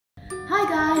Hi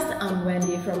guys, I'm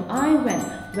Wendy from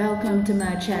iWen. Welcome to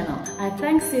my channel. I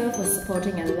thank you for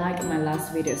supporting and liking my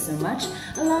last video so much.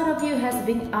 A lot of you has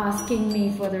been asking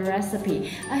me for the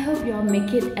recipe. I hope you all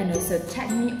make it and also tag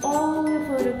me all your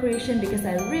photo creation because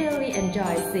I really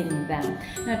enjoy seeing them.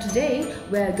 Now today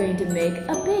we're going to make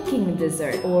a baking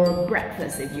dessert or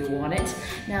breakfast if you want it.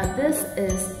 Now this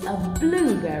is a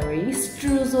blueberry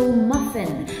streusel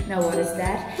muffin. Now what is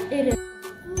that? It is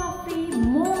fluffy,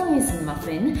 moist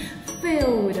muffin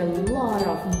filled with a lot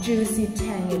of juicy,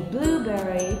 tangy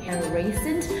blueberry and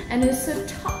raisins, and also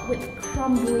topped with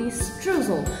crumbly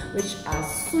streusel, which are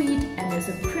sweet and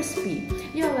also crispy.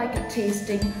 You're like a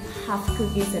tasting half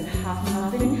cookies and half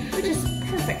muffin, which is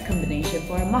perfect combination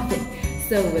for a muffin.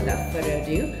 So without further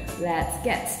ado, let's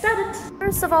get started.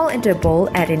 First of all, into a bowl,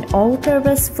 add in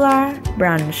all-purpose flour,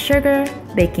 brown sugar,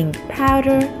 baking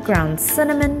powder, ground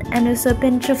cinnamon, and also a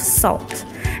pinch of salt,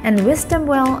 and whisk them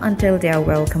well until they are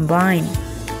well combined.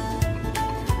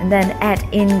 And then add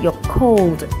in your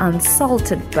cold,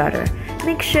 unsalted butter.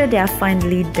 Make sure they are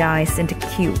finely diced into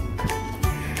cubes.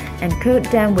 And coat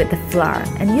them with the flour,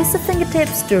 and use the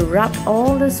fingertips to rub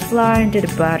all this flour into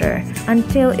the butter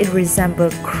until it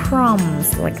resembles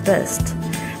crumbs like this.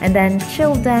 And then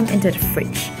chill them into the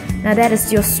fridge. Now that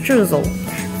is your streusel.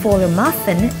 Fold your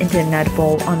muffin into another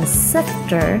bowl on a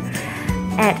sifter.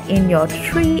 Add in your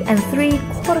 3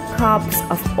 3/4 cups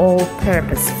of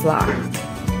all-purpose flour.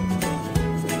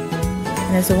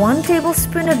 And there's 1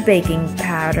 tablespoon of baking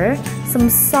powder, some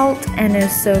salt, and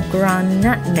also ground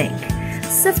nutmeg.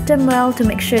 Sift them well to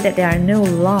make sure that there are no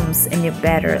lumps in your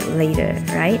batter later,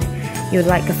 right? You'd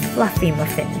like a fluffy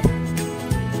muffin.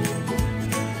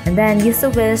 And then use a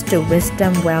whisk to whisk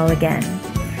them well again.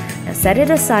 Now set it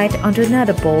aside onto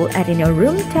another bowl, add in your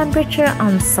room temperature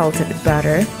unsalted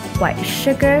butter, white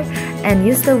sugar, and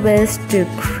use the whisk to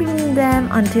cream them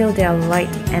until they are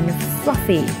light and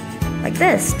fluffy, like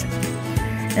this.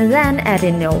 And then add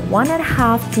in your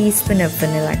 1½ teaspoon of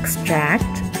vanilla extract.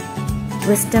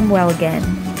 Whisk them well again,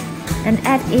 and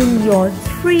add in your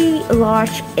 3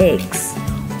 large eggs,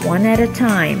 one at a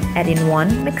time. Add in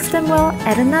 1, mix them well,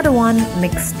 add another 1,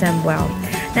 mix them well.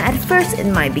 Now at first it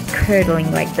might be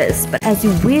curdling like this, but as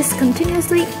you whisk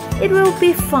continuously, it will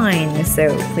be fine,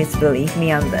 so please believe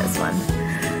me on this one.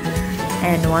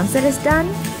 And once it is done,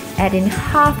 add in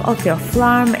half of your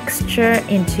flour mixture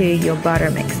into your butter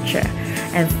mixture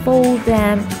and fold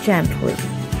them gently.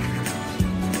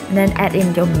 And then add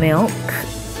in your milk,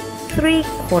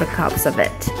 3/4 cups of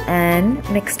it, and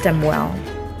mix them well.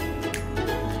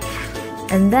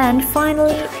 And then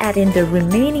finally add in the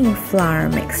remaining flour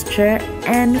mixture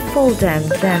and fold them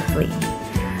gently.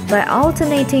 By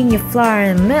alternating your flour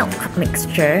and milk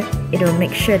mixture, it will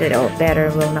make sure that our batter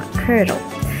will not curdle.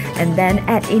 And then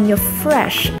add in your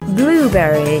fresh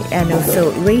blueberry and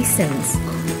also raisins,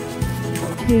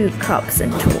 2 cups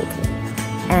in total,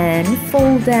 and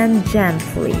fold them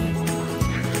gently.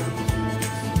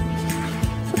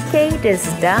 Okay, this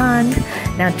is done.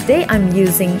 Now today I'm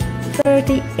using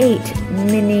 38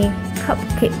 mini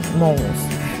cupcake molds,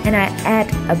 and I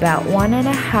add about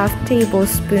 1½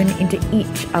 tablespoon into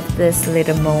each of these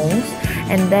little molds,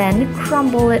 and then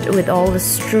crumble it with all the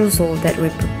streusel that we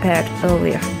prepared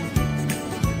earlier.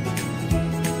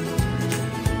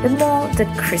 The more, the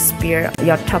crispier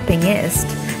your topping is.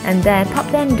 And then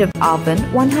pop them in the oven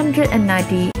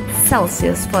 190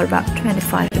 Celsius for about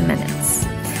 25 minutes.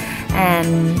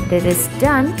 And it is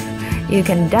done. You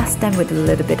can dust them with a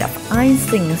little bit of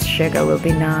icing sugar, will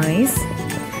be nice.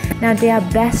 Now they are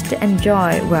best to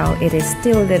enjoy while it is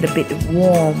still a little bit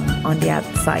warm on the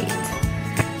outside.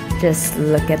 Just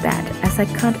look at that. As I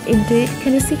cut into it,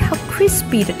 can you see how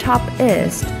crispy the top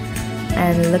is?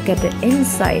 And look at the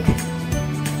inside.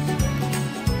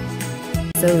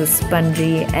 So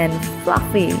spongy and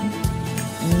fluffy.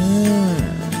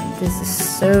 This is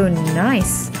so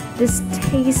nice. This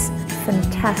tastes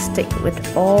fantastic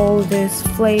with all those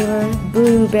flavors,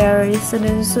 blueberries, and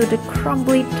also the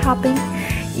crumbly topping.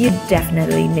 You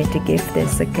definitely need to give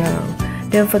this a go.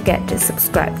 Don't forget to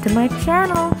subscribe to my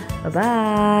channel. Bye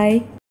bye.